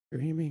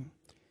Streaming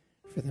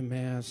for the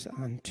Mass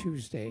on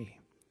Tuesday,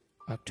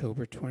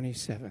 October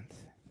 27th.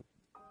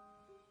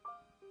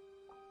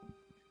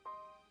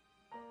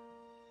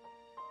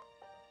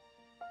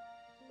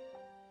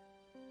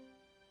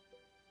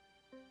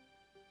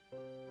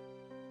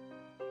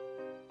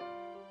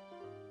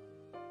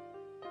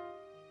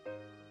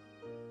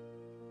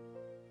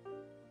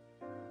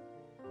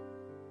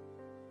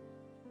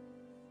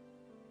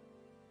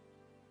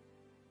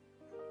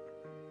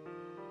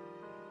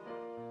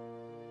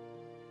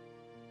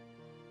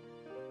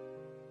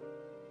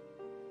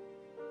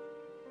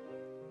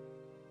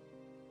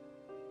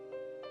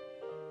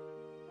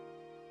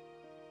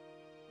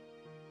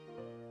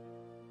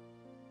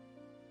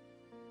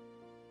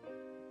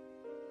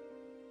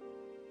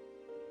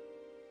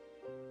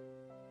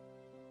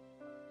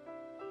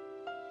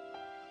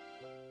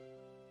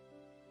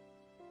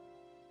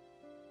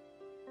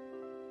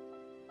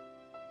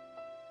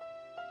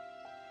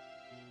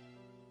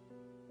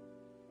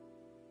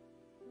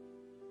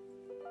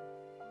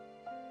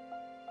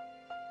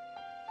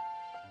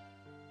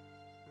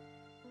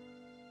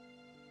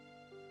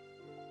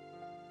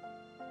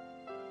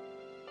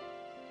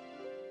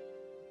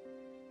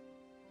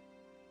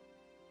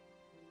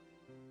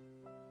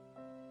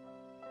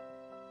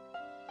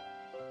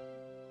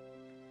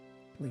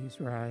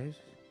 Please rise.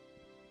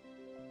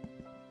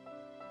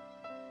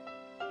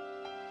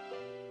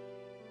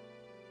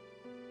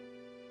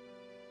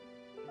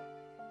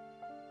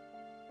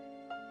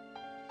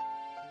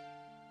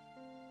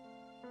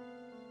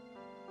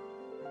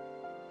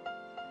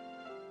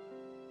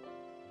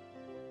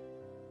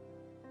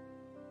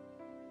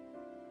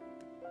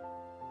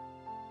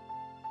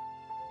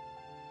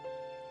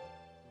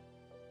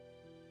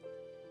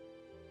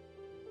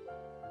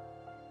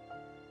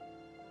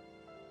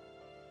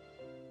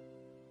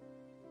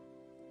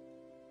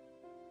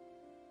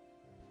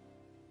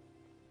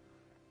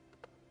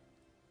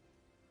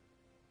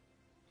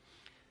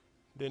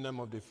 In the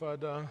name of the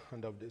Father,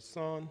 and of the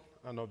Son,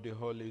 and of the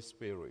Holy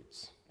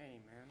Spirit.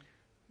 Amen.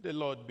 The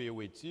Lord be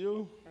with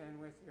you. And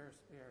with your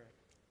spirit.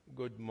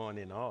 Good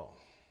morning, all.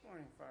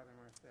 Morning, Father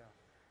Marcel.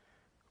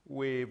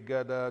 We've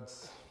gathered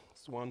as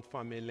one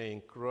family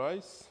in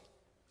Christ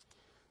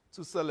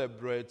to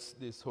celebrate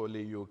this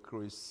Holy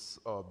Eucharist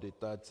of the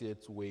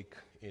 30th week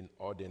in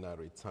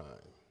ordinary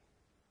time.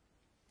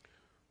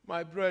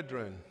 My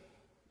brethren,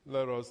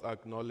 let us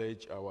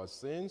acknowledge our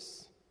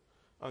sins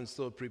and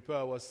so prepare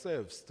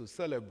ourselves to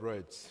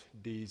celebrate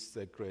these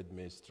sacred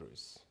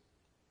mysteries.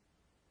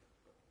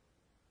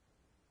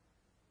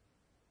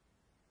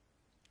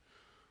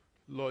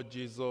 Lord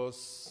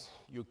Jesus,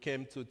 you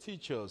came to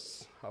teach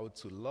us how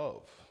to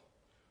love.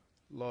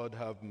 Lord,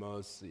 have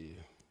mercy.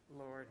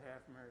 Lord,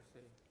 have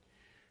mercy.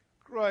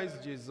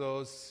 Christ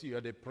Jesus, you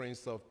are the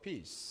Prince of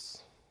Peace.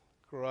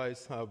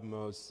 Christ, have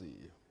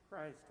mercy.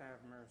 Christ, have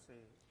mercy.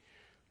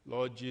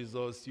 Lord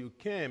Jesus, you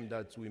came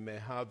that we may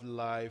have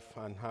life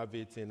and have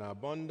it in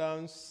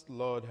abundance.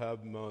 Lord,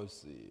 have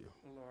mercy.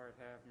 Lord,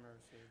 have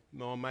mercy.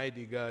 May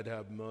Almighty God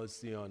have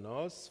mercy on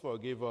us,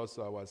 forgive us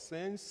our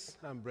sins,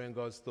 and bring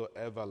us to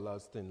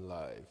everlasting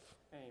life.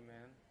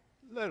 Amen.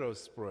 Let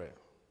us pray.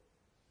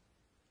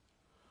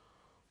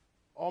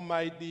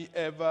 Almighty,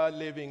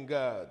 ever-living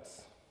God,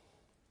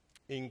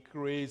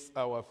 increase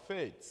our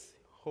faith,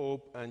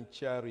 hope, and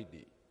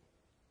charity,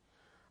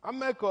 and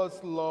make us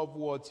love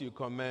what you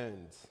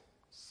command,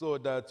 so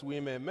that we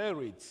may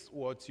merit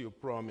what you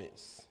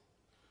promise.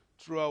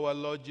 Through our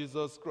Lord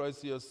Jesus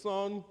Christ, your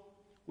Son,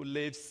 who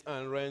lives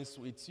and reigns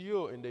with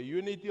you in the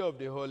unity of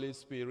the Holy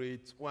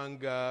Spirit, one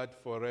God,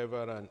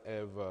 forever and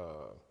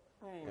ever.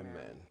 Amen.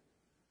 Amen.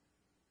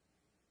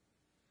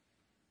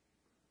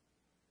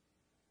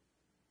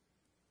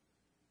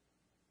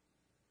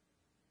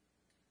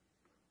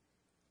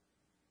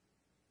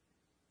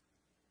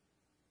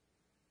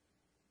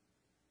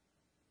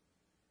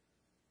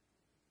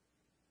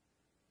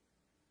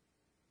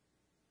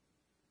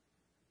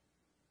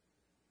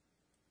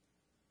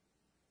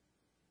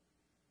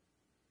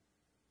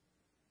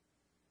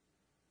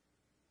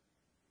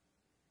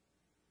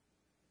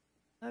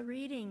 A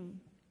reading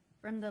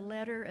from the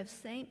letter of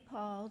St.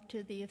 Paul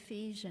to the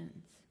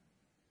Ephesians.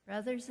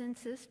 Brothers and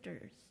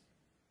sisters,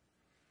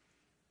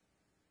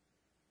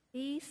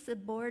 be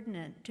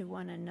subordinate to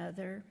one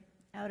another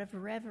out of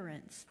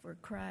reverence for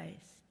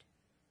Christ.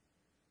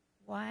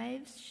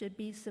 Wives should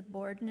be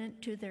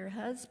subordinate to their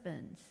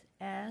husbands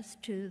as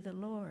to the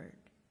Lord.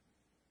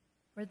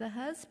 For the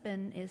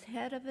husband is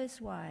head of his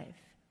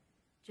wife,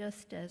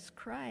 just as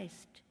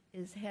Christ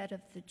is head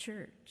of the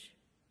church.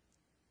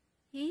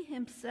 He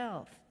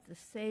himself, the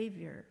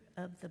Savior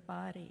of the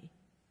body.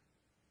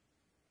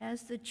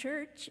 As the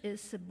church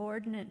is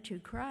subordinate to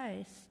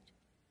Christ,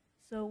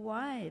 so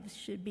wives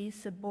should be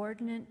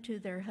subordinate to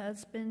their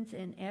husbands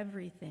in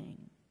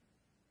everything.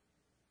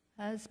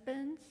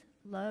 Husbands,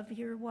 love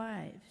your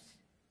wives,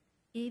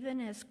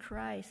 even as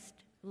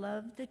Christ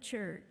loved the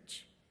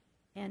church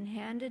and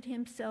handed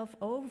himself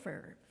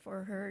over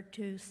for her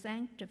to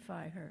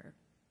sanctify her,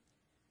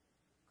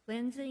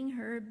 cleansing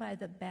her by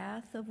the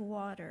bath of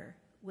water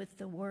with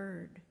the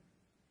word,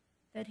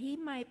 that he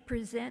might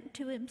present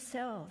to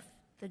himself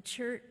the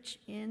church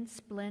in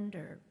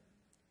splendor,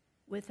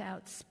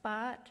 without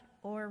spot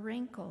or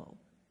wrinkle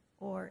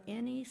or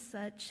any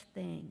such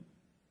thing,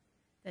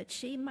 that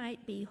she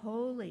might be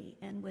holy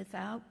and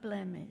without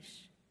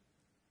blemish.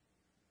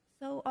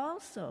 So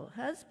also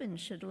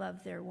husbands should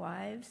love their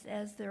wives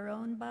as their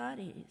own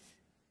bodies.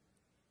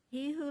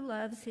 He who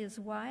loves his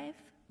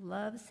wife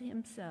loves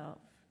himself.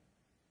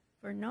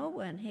 For no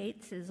one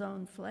hates his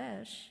own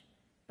flesh,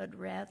 but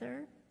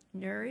rather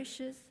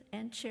nourishes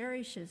and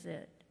cherishes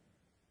it,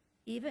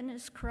 even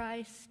as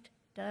Christ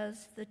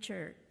does the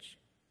church,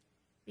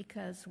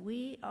 because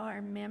we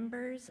are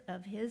members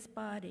of his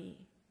body.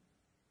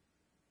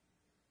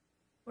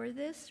 For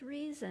this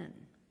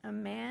reason, a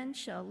man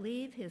shall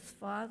leave his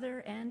father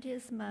and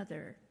his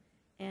mother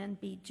and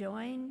be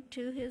joined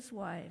to his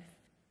wife,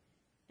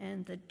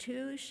 and the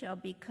two shall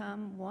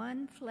become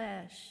one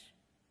flesh.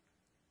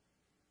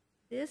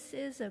 This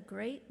is a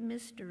great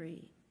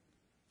mystery,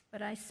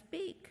 but I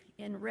speak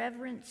in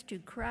reverence to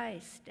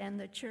Christ and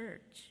the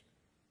church.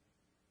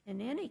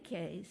 In any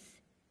case,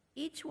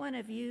 each one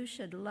of you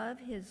should love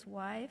his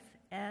wife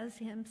as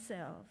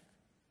himself,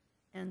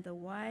 and the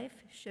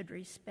wife should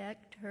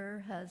respect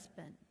her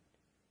husband.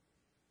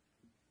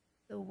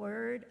 The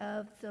word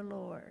of the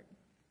Lord.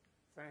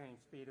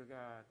 Thanks be to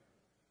God.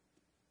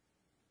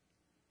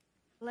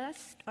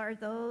 Blessed are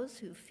those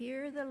who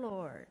fear the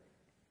Lord.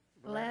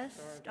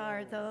 Blessed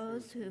are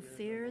those who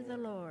fear the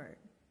Lord.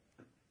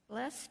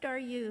 Blessed are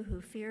you who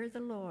fear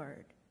the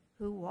Lord,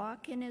 who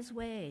walk in his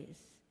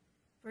ways,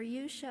 for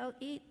you shall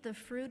eat the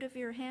fruit of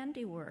your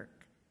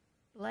handiwork.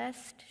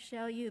 Blessed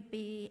shall you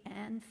be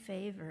and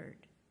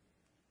favored.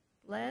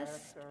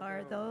 Blessed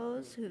are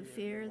those who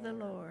fear the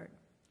Lord.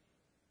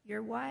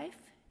 Your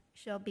wife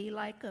shall be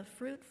like a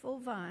fruitful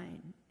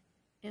vine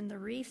in the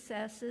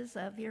recesses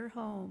of your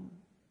home,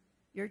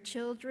 your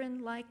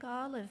children like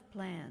olive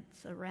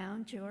plants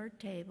around your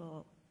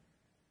table.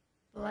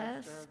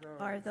 Blessed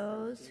are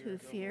those who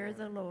fear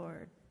the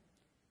Lord.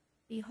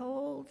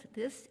 Behold,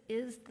 this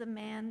is the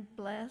man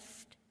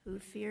blessed who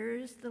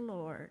fears the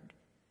Lord.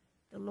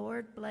 The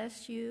Lord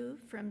bless you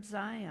from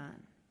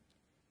Zion.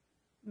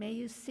 May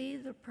you see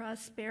the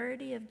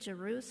prosperity of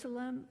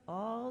Jerusalem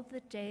all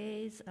the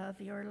days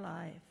of your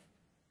life.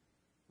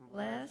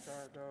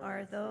 Blessed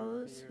are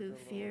those who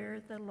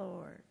fear the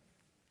Lord.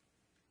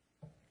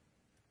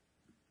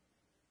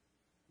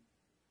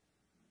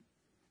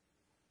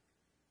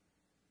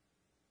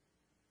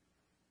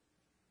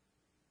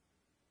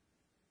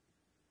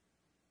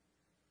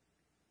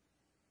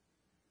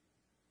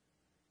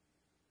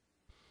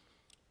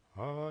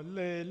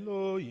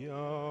 Hallelujah,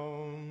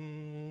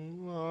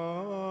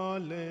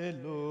 hallelujah,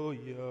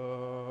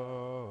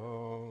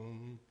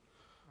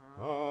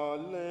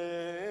 hallelujah.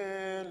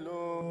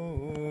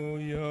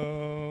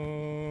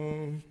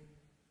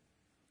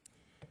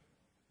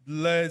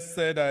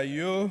 Blessed are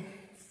you,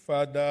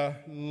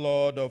 Father,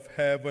 Lord of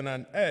heaven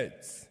and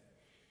earth.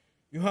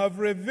 You have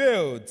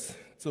revealed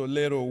to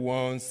little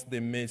ones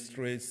the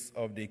mysteries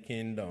of the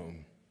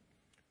kingdom.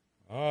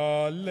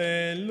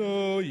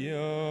 Hallelujah,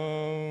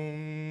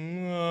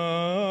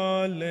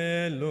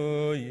 hallelujah,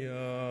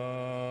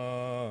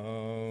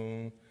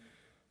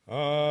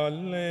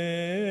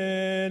 hallelujah.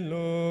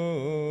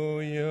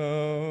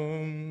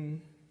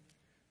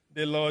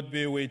 The Lord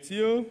be with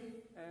you.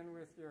 And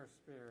with your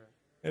spirit.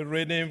 A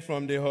reading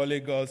from the Holy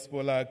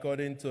Gospel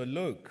according to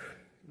Luke.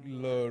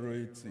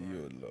 Glory to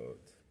you, Lord.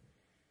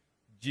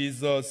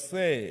 Jesus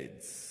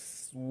said,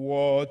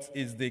 "What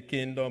is the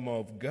kingdom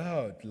of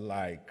God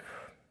like?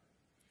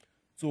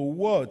 To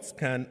what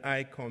can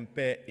I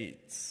compare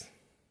it?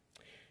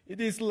 It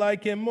is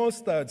like a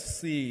mustard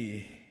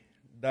seed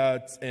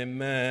that a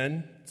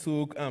man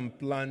took and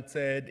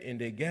planted in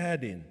the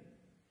garden.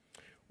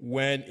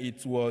 When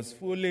it was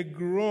fully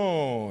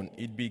grown,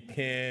 it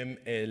became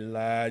a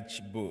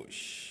large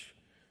bush,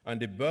 and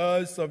the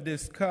birds of the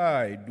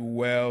sky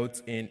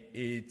dwelt in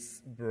its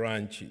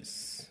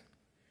branches."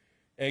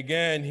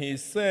 Again he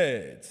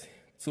said,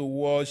 "To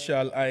what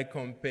shall I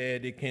compare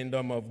the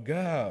kingdom of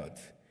God?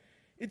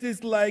 It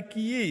is like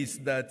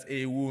yeast that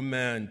a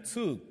woman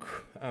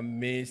took and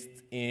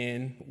mixed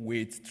in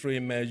with 3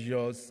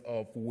 measures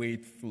of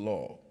wheat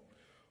flour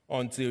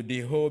until the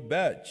whole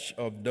batch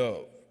of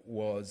dough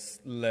was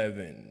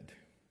leavened."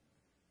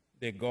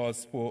 The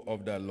Gospel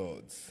of the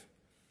Lord.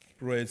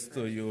 Praise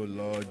to you,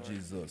 Lord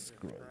Jesus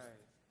Christ.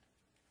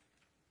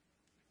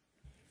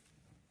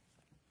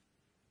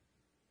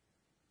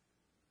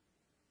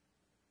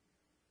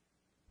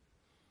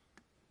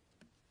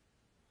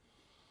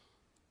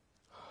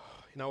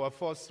 In our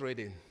first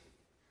reading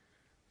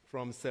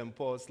from St.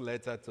 Paul's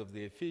letter to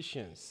the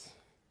Ephesians,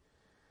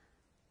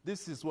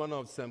 this is one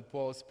of St.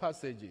 Paul's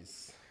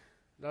passages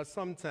that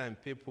sometimes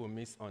people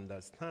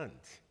misunderstand.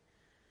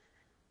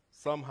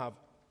 Some have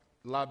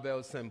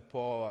labeled St.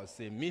 Paul as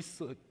a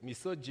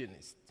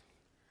misogynist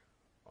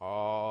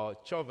or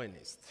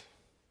chauvinist.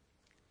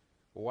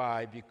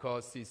 Why?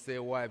 Because he said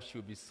wives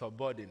should be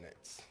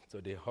subordinate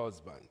to the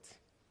husband.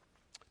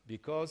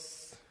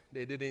 Because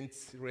they didn't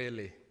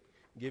really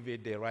give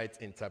it the right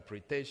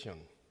interpretation.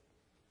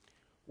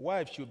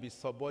 Wife should be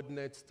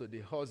subordinate to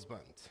the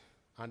husband,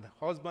 and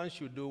husband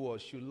should do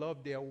what? Should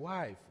love their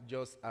wife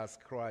just as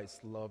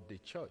Christ loved the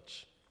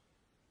church.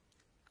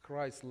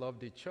 Christ loved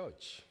the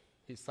church.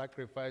 He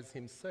sacrificed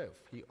himself.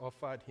 He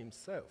offered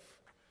himself.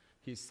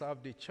 He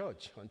served the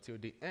church until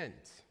the end.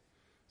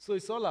 So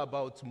it's all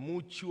about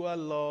mutual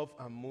love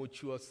and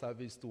mutual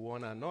service to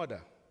one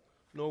another.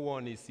 No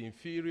one is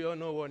inferior,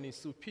 no one is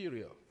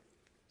superior.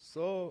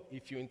 So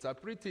if you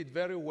interpret it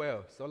very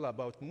well, it's all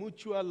about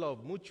mutual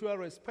love, mutual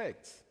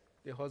respect.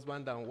 The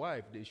husband and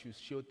wife, they should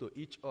show to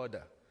each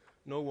other.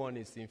 No one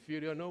is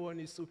inferior, no one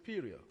is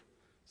superior.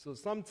 So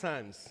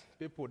sometimes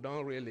people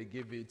don't really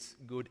give it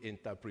good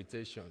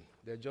interpretation.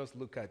 They just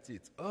look at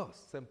it, oh,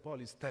 St.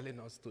 Paul is telling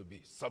us to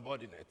be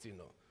subordinate,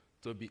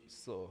 to be.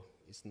 So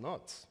it's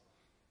not.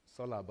 It's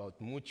all about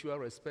mutual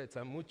respect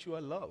and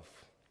mutual love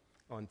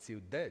until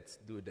death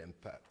do them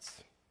part.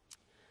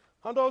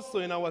 And also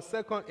in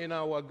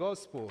our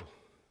gospel,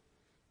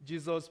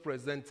 Jesus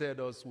presented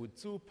us with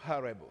two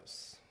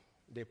parables.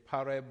 The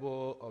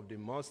parable of the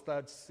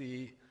mustard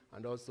seed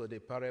and also the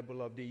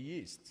parable of the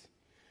yeast.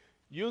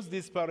 Use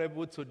this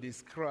parable to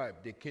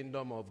describe the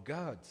kingdom of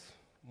God.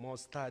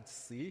 Mustard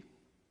seed,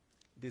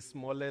 the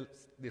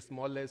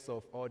smallest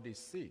of all the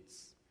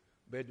seeds.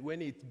 But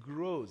when it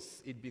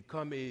grows, it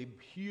becomes a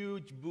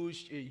huge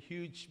bush, a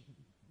huge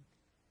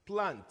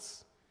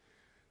plant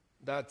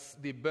that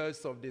the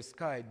birds of the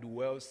sky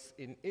dwells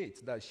in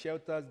it, that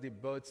shelters the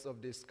birds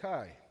of the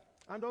sky.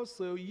 And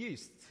also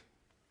yeast.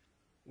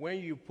 When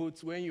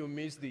you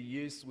mix the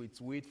yeast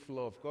with wheat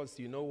flour, of course,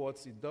 you know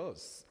what it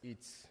does.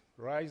 It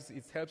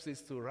helps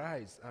it to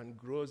rise and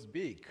grows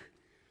big.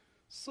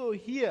 So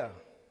here,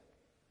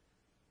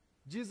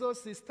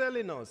 Jesus is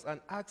telling us and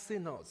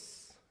asking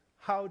us,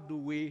 how do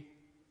we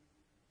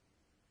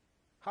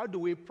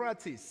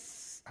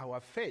practice our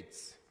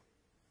faith?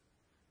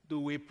 Do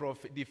we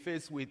the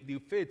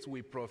faith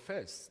we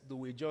profess? Do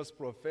we just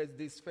profess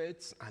this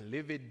faith and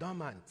leave it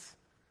dormant?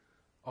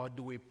 Or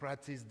do we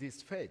practice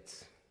this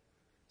faith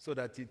so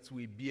that it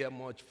will bear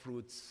much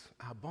fruit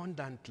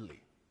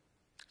abundantly?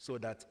 So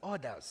that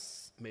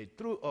others may,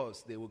 through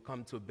us, they will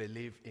come to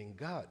believe in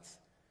God.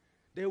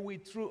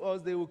 Through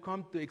us, they will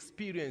come to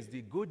experience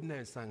the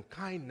goodness and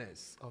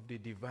kindness of the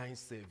divine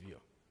Savior.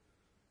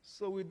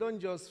 So we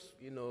don't just,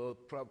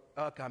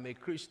 I'm a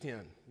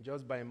Christian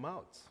just by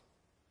mouth.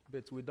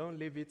 But we don't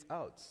live it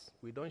out.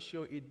 We don't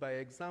show it by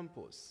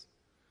examples.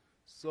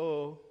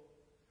 So,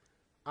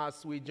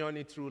 as we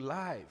journey through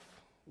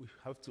life, we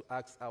have to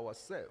ask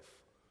ourselves,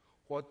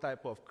 what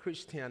type of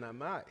Christian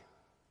am I?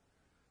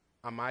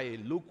 Am I a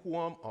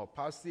lukewarm or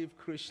passive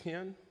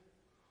Christian?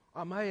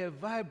 Am I a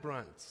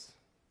vibrant,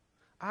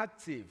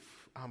 active,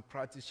 and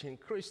practicing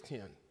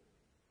Christian?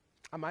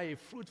 Am I a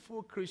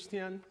fruitful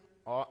Christian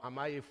or am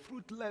I a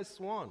fruitless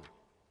one?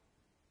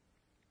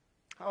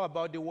 How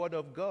about the word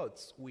of God?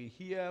 We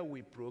hear,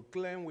 we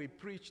proclaim, we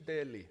preach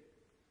daily.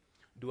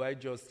 Do I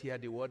just hear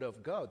the word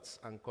of God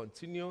and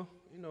continue,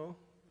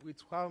 with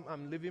how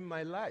I'm living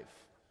my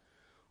life?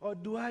 Or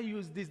do I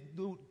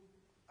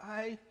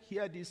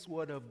hear this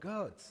word of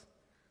God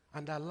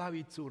and allow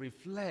it to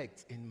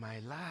reflect in my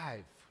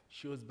life,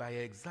 shows by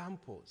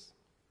examples,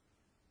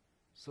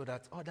 so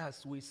that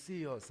others will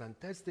see us and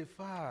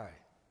testify?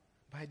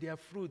 By their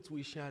fruit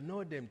we shall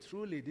know them.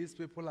 Truly, these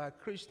people are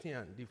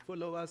Christian, the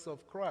followers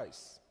of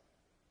Christ.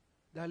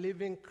 They're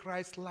living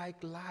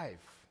Christ-like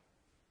life.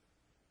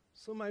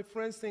 So my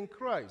friends in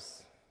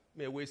Christ,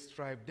 may we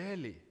strive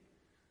daily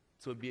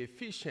to be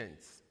efficient,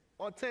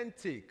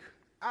 authentic,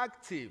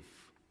 active,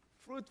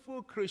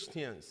 fruitful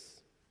Christians,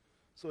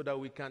 so that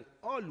we can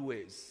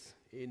always,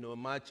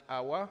 match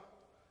our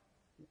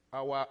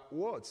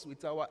words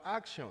with our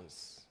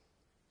actions.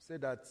 Say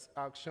that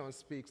action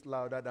speaks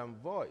louder than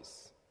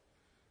voice.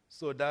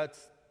 So that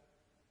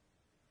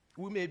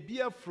we may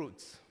bear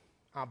fruit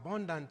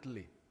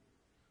abundantly,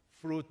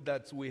 fruit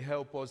that will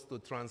help us to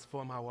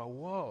transform our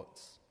world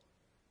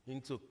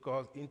into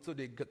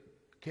the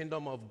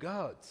kingdom of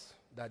God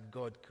that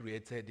God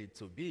created it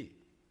to be.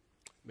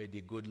 May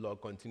the good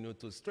Lord continue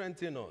to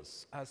strengthen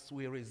us as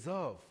we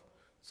resolve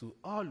to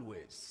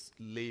always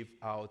live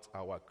out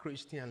our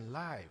Christian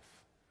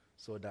life,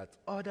 so that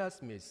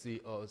others may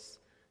see us,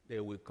 they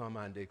will come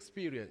and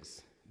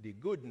experience the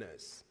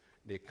goodness,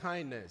 the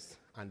kindness,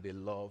 and the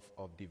love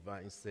of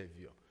divine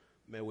Savior.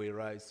 May we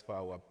rise for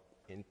our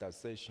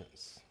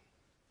intercessions.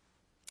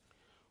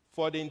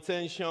 For the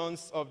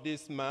intentions of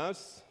this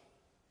Mass,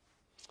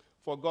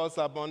 for God's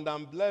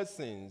abundant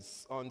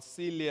blessings on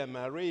Celia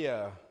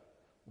Maria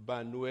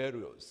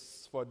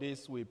Banuerios, for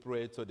this we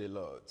pray to the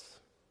Lord.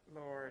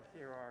 Lord,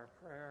 hear our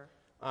prayer.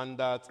 And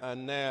that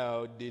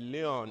Anel de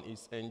Leon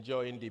is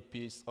enjoying the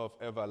peace of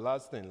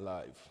everlasting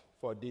life.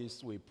 For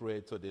this we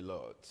pray to the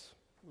Lord.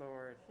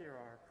 Lord, hear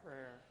our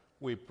prayer.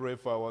 We pray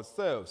for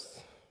ourselves.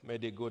 May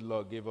the good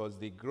Lord give us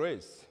the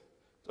grace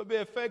to be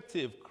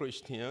effective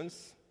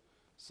Christians,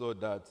 so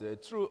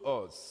that through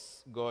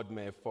us, God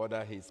may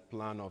further his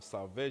plan of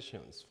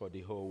salvation for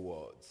the whole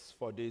world.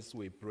 For this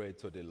we pray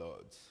to the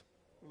Lord.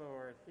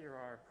 Lord, hear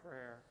our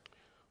prayer.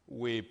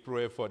 We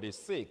pray for the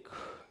sick,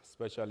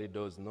 especially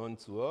those known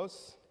to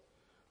us.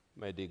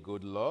 May the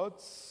good Lord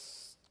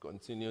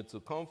continue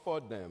to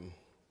comfort them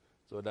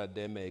so that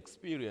they may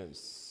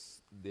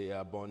experience the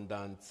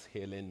abundant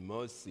healing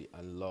mercy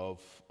and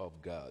love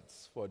of God.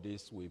 For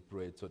this we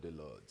pray to the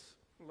Lord.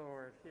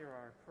 Lord, hear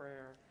our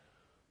prayer.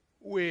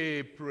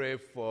 We pray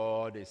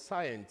for the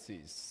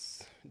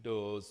scientists,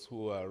 those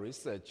who are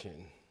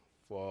researching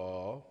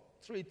for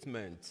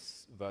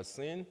treatments,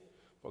 vaccine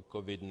for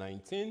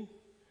COVID-19.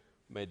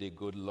 May the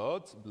good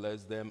Lord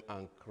bless them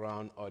and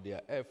crown all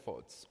their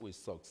efforts with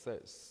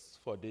success.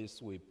 For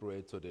this we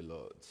pray to the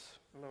Lord.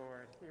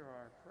 Lord, hear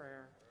our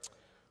prayer.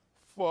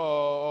 For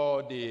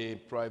all the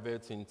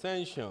private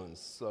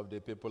intentions of the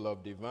people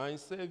of Divine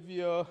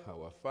Savior,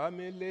 our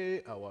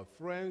family, our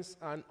friends,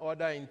 and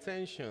other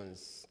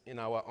intentions in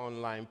our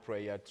online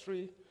prayer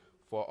tree,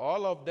 for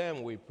all of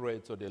them we pray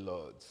to the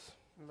Lord.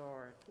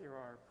 Lord, hear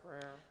our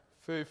prayer.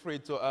 Feel free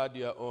to add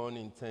your own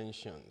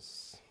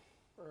intentions.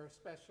 For a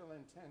special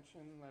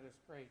intention, let us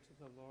pray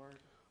to the Lord.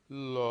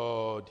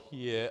 Lord,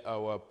 hear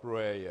our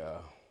prayer.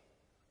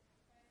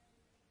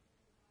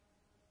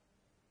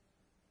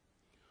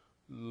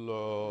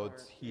 Lord,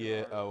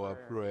 hear our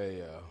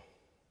prayer.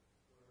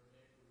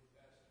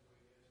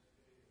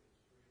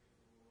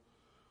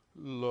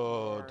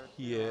 Lord,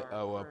 hear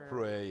our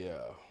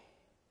prayer.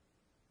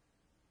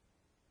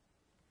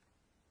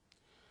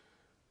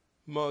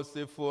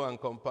 Merciful and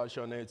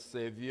compassionate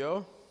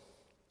Savior,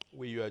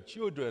 we, your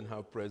children,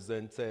 have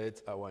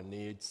presented our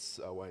needs,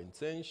 our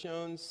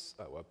intentions,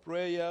 our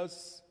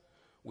prayers.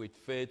 With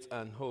faith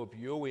and hope,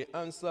 you will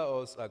answer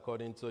us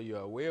according to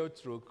your will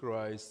through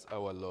Christ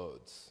our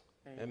Lord.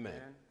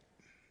 Amen.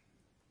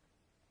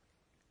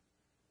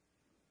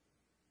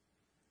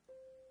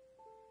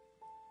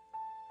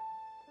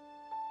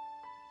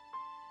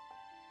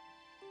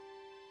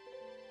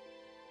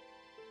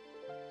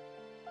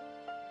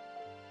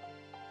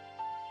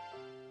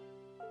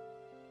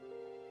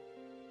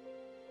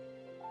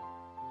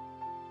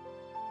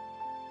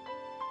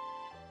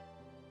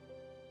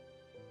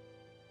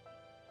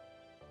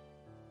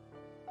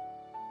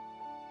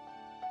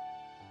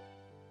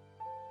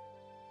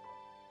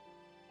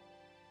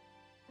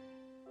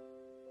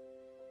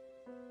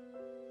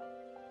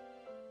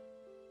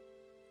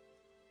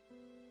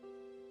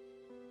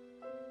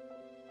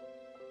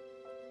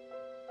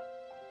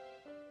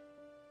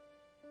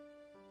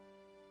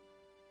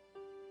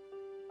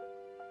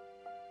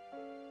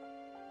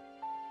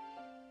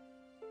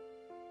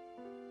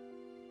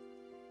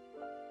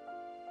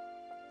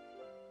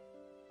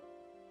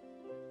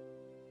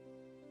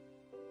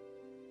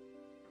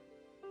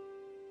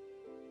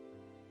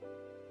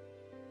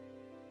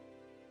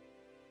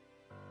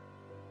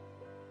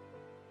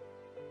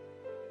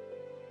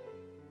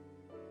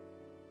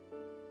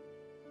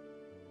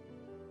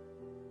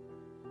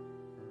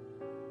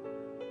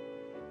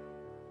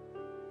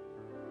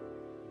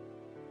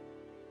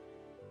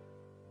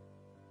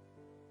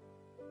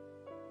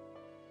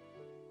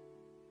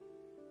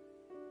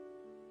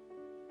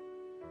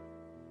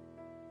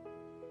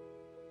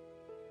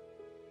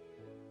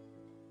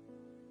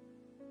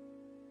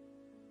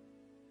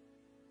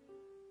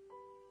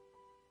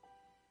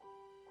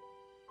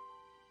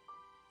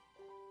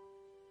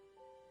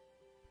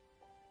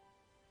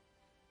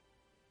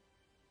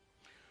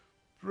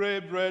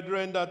 Pray,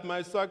 brethren, that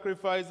my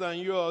sacrifice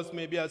and yours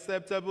may be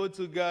acceptable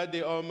to God,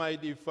 the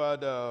Almighty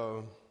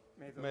Father.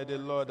 May the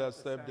Lord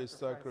accept the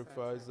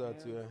sacrifice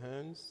at your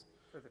hands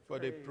for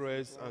the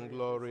praise and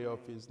glory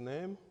of his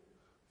name,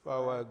 for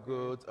our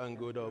good and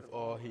good of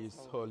all his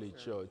holy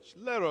church.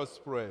 Let us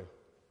pray.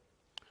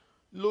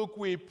 Look,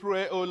 we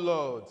pray, O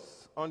Lord,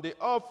 on the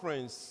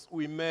offerings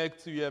we make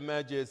to your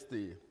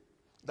majesty,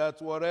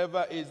 that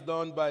whatever is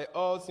done by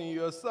us in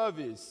your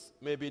service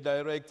may be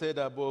directed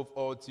above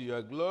all to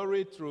your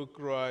glory through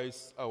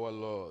Christ our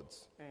Lord.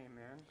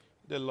 Amen.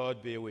 The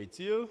Lord be with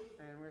you.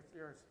 And with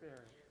your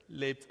spirit.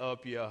 Lift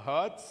up your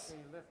hearts.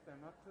 We lift them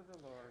up to the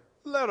Lord.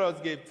 Let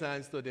us give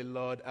thanks to the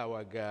Lord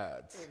our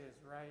God. It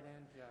is right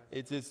and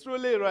just. It is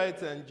truly right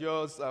and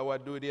just, our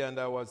duty and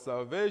our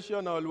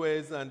salvation,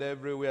 always and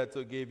everywhere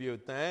to give you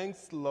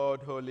thanks,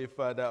 Lord, Holy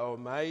Father,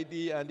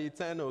 Almighty and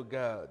eternal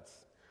God.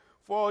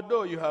 For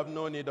although you have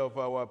no need of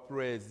our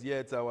praise,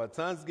 yet our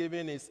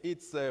thanksgiving is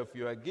itself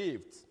your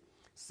gift.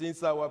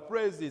 Since our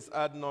praises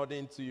add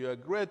nothing to your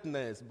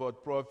greatness,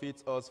 but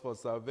profit us for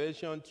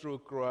salvation through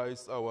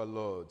Christ our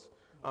Lord.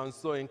 And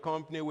so in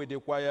company with the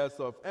choirs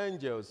of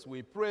angels,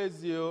 we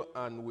praise you,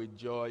 and with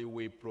joy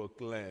we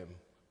proclaim,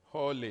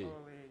 Holy,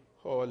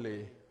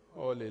 holy,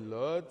 holy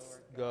Lord,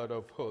 God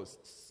of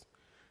hosts.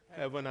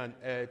 Heaven and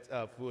earth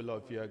are full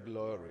of your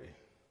glory.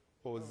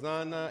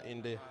 Hosanna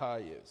in the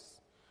highest.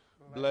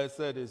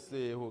 Blessed is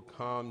he who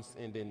comes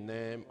in the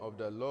name of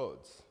the Lord.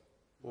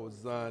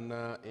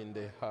 Hosanna in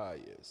the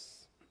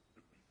highest.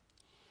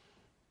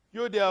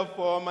 You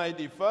therefore,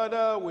 Almighty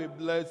Father, we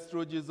bless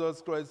through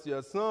Jesus Christ,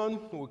 your Son,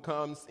 who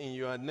comes in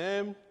your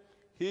name.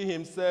 He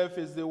himself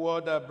is the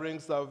word that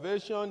brings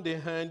salvation, the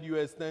hand you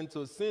extend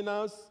to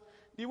sinners,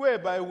 The way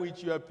by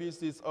which your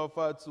peace is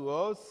offered to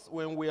us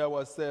when we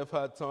ourselves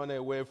had turned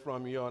away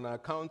from you on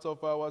account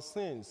of our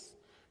sins.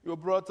 You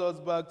brought us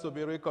back to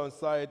be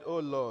reconciled, O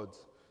Lord,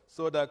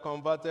 so that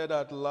converted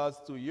at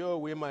last to you,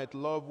 we might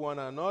love one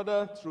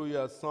another through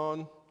your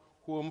Son,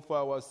 whom for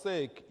our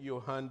sake you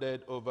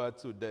handed over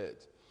to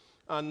death.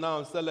 And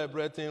now,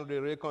 celebrating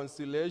the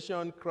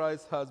reconciliation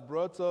Christ has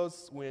brought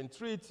us, we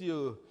entreat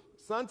you,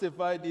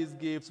 sanctify these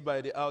gifts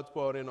by the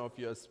outpouring of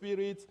your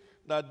Spirit,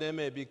 that they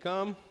may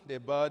become the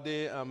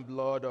body and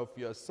blood of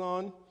your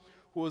Son,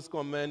 whose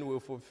command we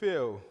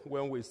fulfill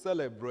when we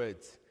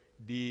celebrate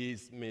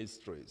these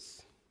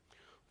mysteries.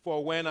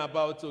 For when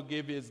about to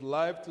give his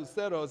life to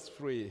set us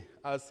free,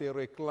 as he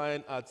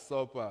reclined at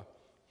supper,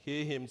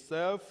 he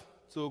himself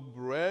took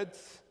bread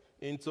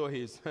into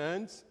his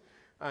hands,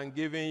 and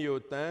giving you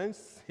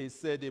thanks, he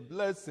said a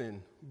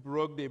blessing,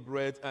 broke the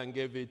bread, and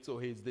gave it to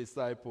his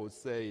disciples,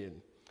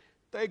 saying,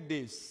 "Take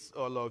this,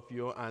 all of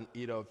you, and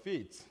eat of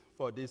it,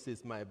 for this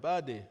is my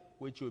body,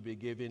 which will be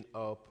given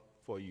up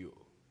for you."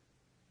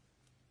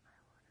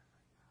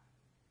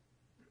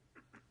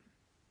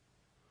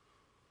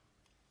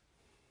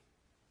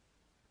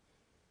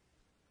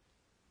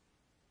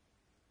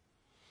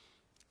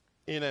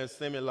 In a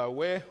similar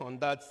way, on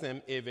that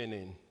same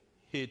evening,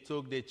 he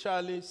took the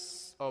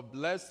chalice of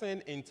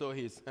blessing into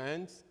his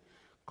hands,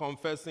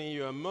 confessing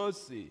your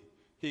mercy.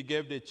 He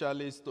gave the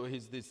chalice to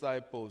his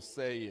disciples,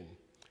 saying,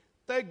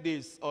 "Take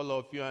this, all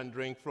of you, and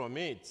drink from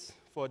it,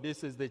 for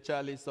this is the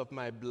chalice of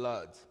my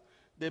blood,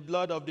 the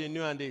blood of the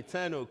new and the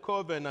eternal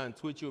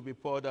covenant, which will be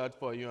poured out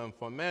for you and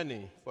for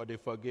many for the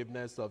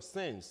forgiveness of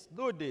sins.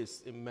 Do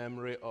this in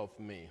memory of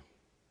me."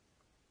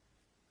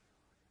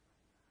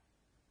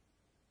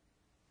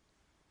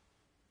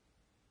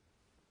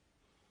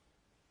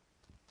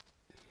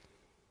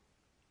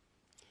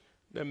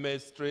 The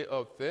mystery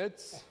of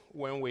faith,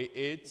 when we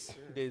eat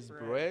this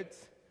bread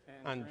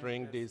and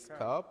drink this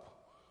cup,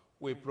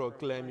 we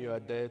proclaim your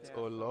death,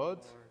 O Lord,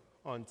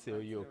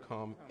 until you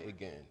come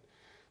again.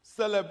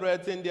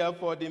 Celebrating,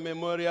 therefore, the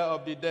memorial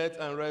of the death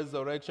and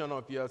resurrection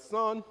of your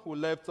Son, who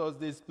left us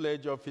this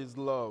pledge of his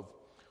love,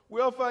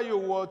 we offer you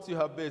what you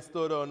have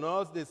bestowed on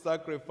us, the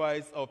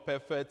sacrifice of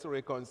perfect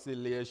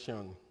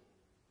reconciliation.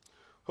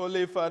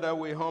 Holy Father,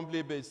 we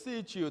humbly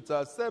beseech you to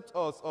accept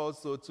us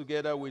also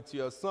together with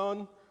your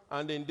Son,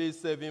 and in this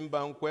saving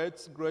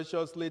banquet,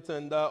 graciously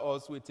tender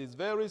us with his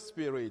very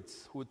Spirit,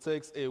 who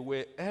takes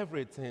away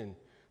everything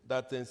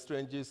that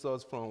estranges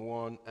us from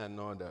one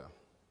another.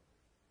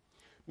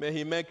 May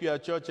he make your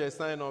church a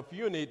sign of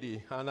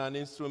unity and an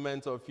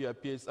instrument of your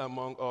peace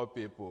among all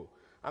people.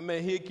 And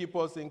may he keep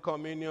us in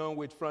communion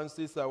with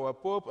Francis, our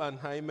Pope, and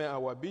Jaime,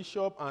 our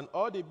Bishop, and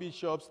all the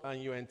bishops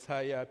and your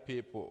entire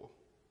people.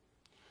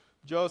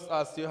 Just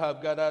as you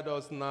have gathered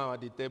us now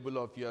at the table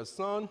of your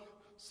Son,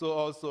 so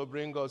also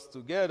bring us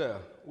together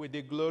with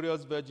the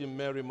glorious Virgin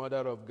Mary,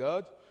 Mother of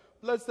God,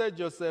 blessed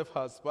Joseph,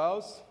 her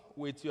spouse,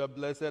 with your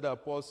blessed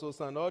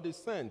apostles and all the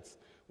saints,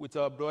 with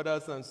our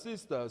brothers and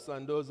sisters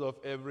and those of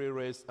every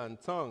race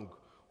and tongue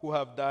who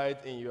have died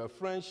in your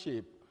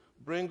friendship.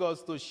 Bring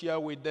us to share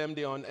with them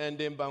the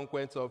unending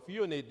banquet of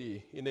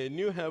unity in a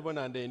new heaven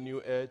and a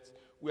new earth,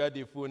 where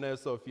the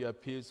fullness of your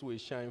peace will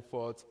shine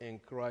forth in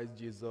Christ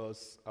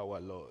Jesus our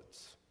Lord.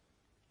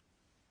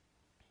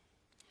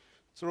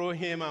 Through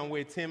him and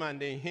with him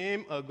and in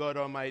him, O God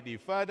Almighty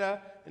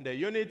Father, in the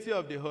unity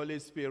of the Holy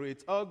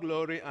Spirit, all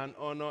glory and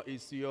honor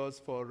is yours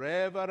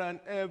forever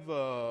and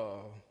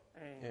ever.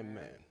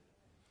 Amen.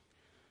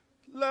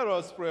 Let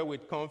us pray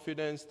with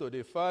confidence to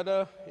the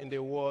Father in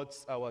the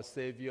words our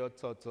Savior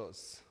taught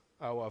us.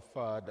 Our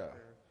Father,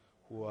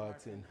 who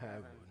art in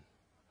heaven,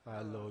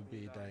 hallowed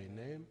be thy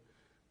name.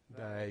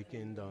 Thy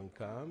kingdom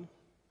come,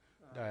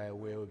 thy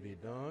will be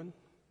done,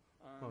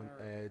 on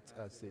earth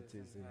as it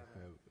is in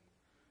heaven.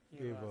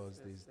 Give us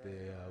this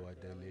day our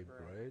daily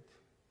bread,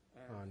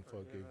 and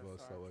forgive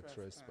us our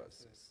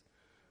trespasses,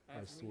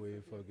 as we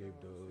forgive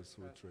those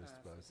who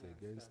trespass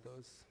against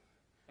us.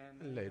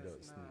 And lead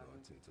us not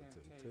into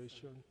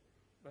temptation,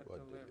 but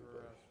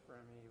deliver us from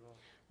evil.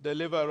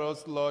 Deliver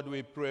us, Lord,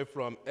 we pray,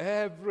 from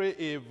every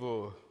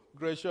evil.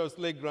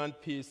 Graciously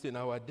grant peace in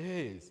our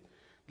days,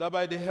 that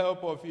by the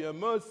help of your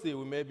mercy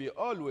we may be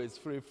always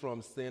free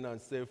from sin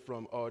and safe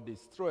from all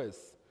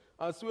distress,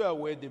 as we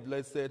await the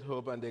blessed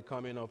hope and the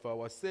coming of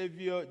our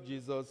Savior,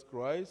 Jesus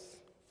Christ.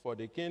 For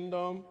the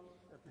kingdom,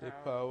 the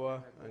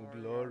power, and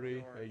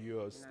glory are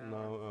yours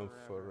now and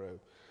forever.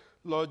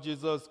 Lord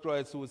Jesus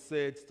Christ, who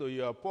said to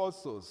your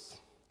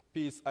apostles,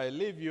 "Peace I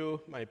leave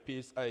you, my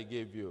peace I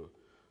give you.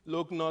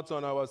 Look not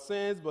on our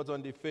sins, but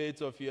on the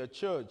faith of your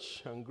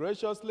church, and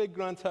graciously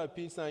grant her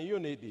peace and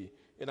unity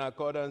in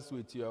accordance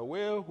with your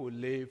will, who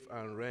live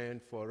and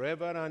reign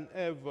forever and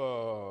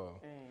ever."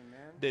 Amen.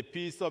 The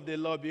peace of the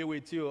Lord be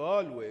with you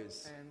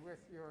always. And with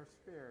your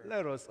spirit.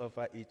 Let us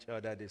offer each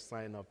other the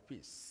sign of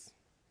peace.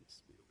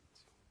 Peace be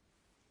with you.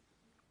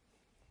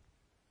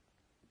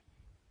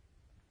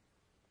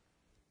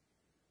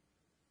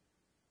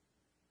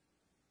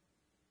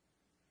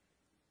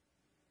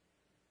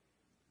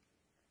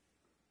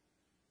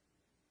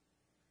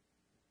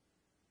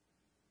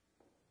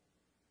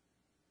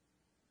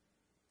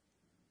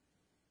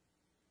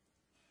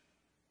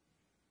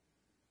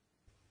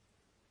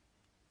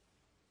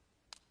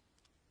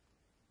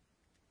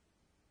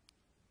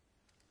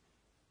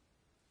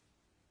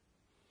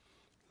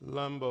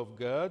 Lamb of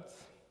God,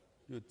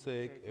 you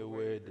take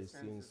away the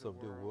sins of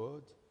the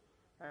world.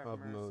 Have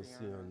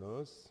mercy on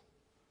us.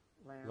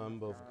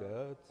 Lamb of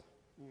God,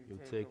 you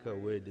take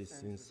away the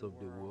sins of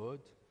the world.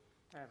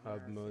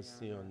 Have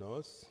mercy on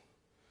us.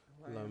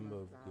 Lamb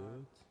of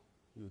God,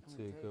 you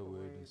take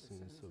away the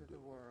sins of the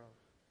world.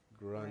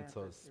 Grant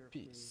us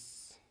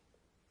peace.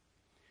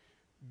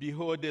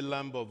 Behold the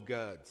Lamb of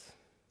God.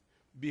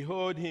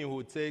 Behold him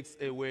who takes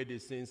away the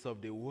sins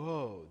of the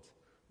world.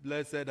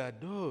 Blessed are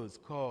those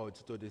called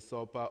to the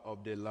supper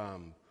of the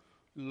Lamb.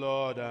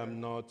 Lord, I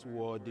am not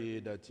worthy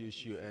that you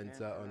should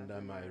enter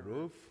under my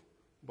roof,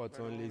 but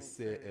only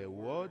say a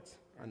word,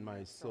 and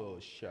my soul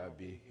shall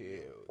be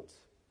healed.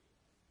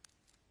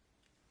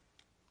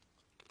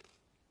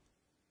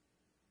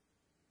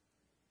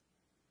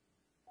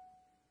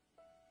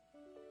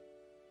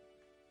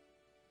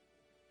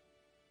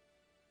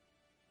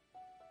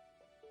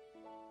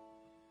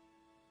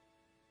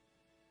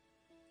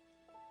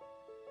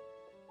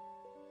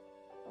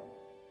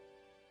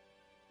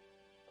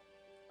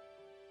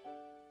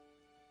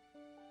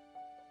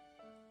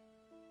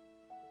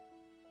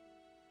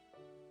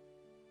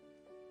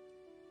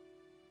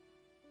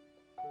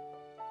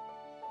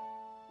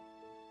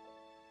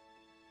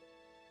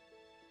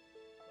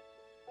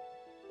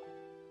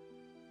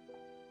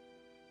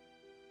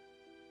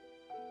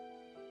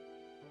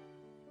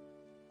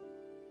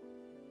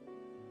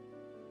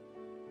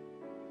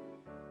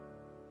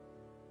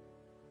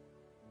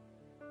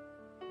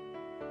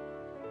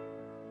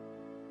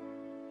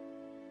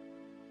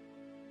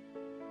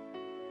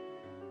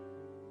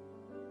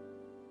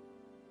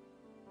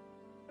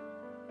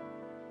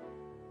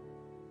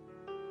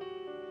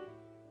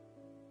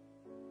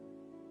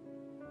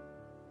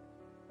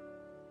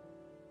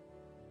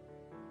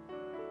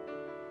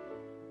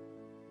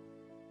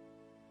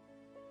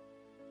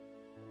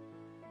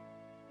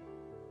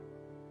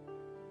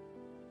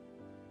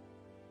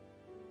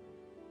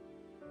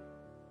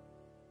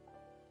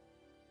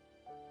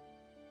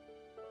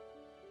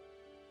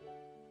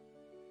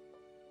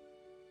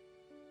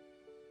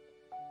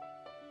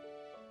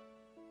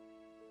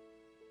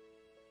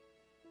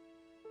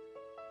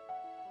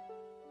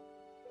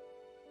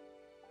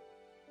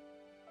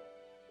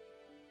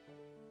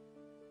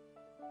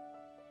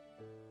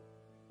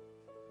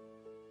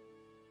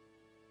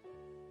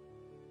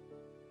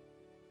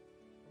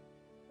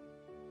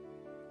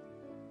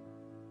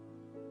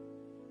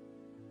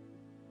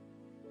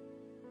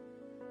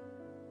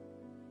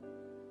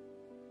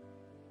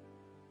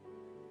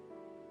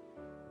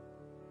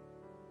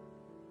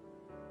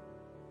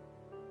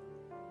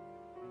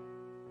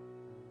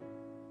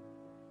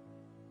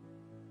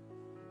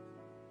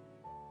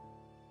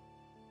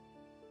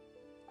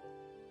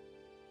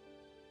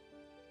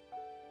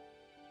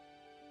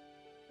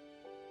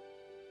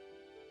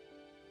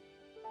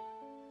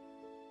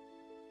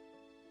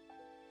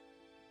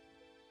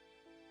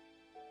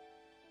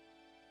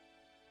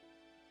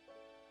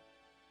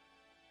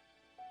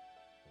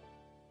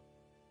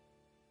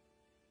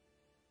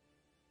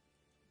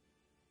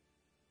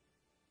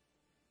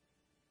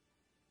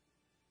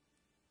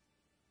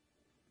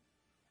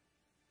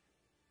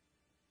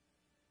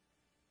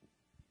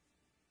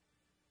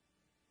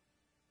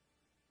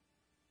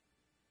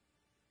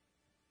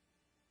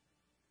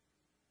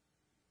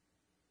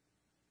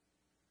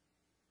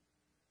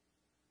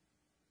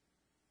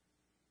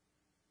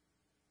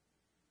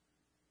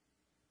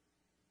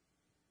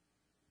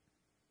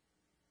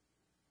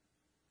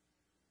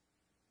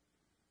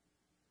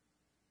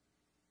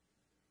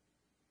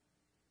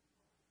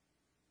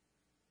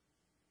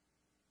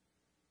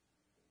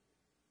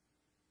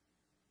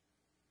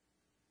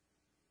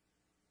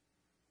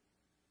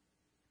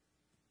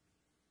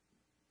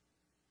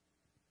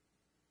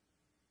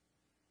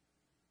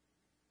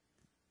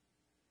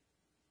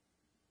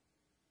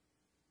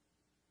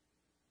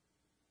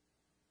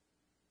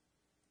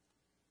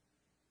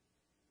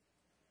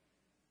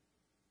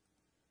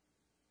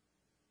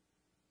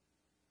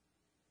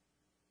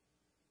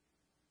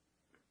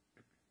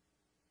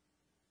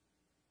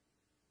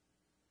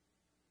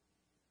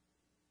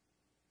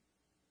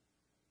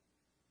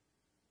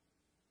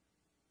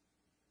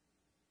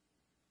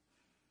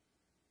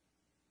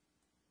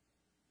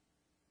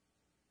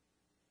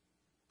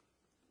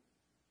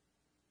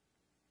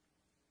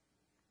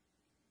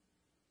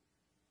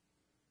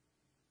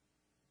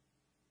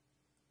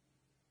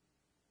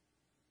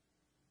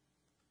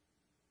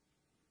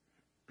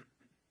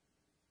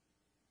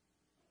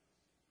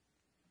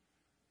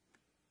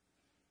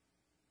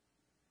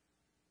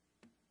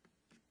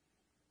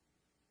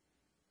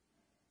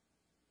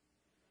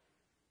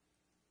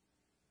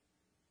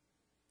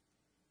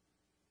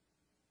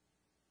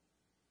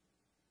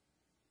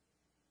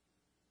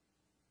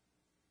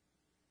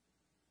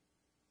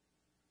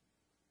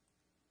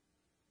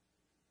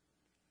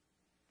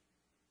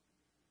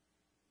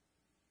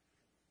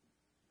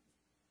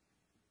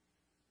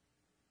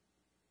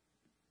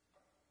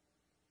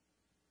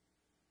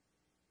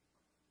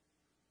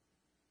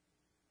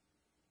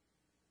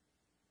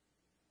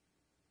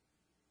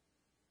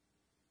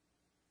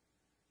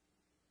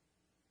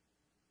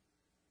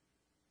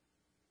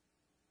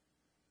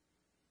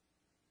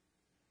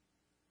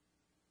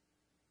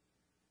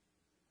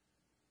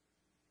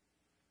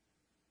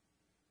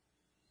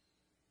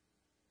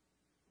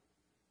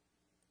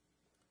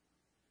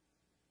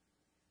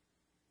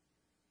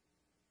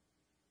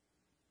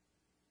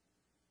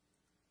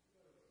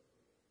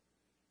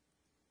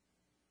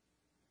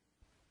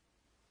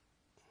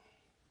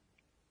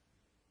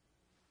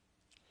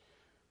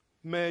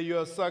 May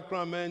your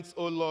sacraments,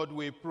 O Lord,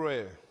 we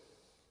pray,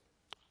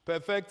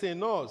 perfect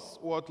in us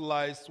what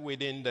lies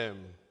within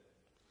them,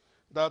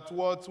 that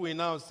what we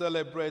now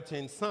celebrate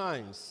in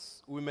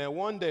signs, we may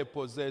one day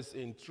possess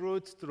in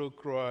truth through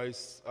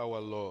Christ our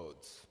Lord.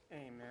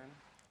 Amen.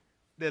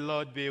 The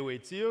Lord be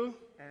with you.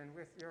 And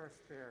with your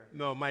spirit.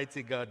 May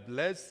Almighty God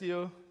bless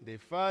you, the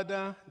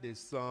Father, the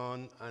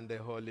Son, and the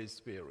Holy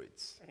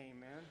Spirit.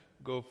 Amen.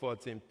 Go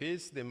forth in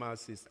peace. The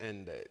Mass is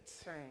ended.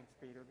 Thanks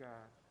be to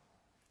God.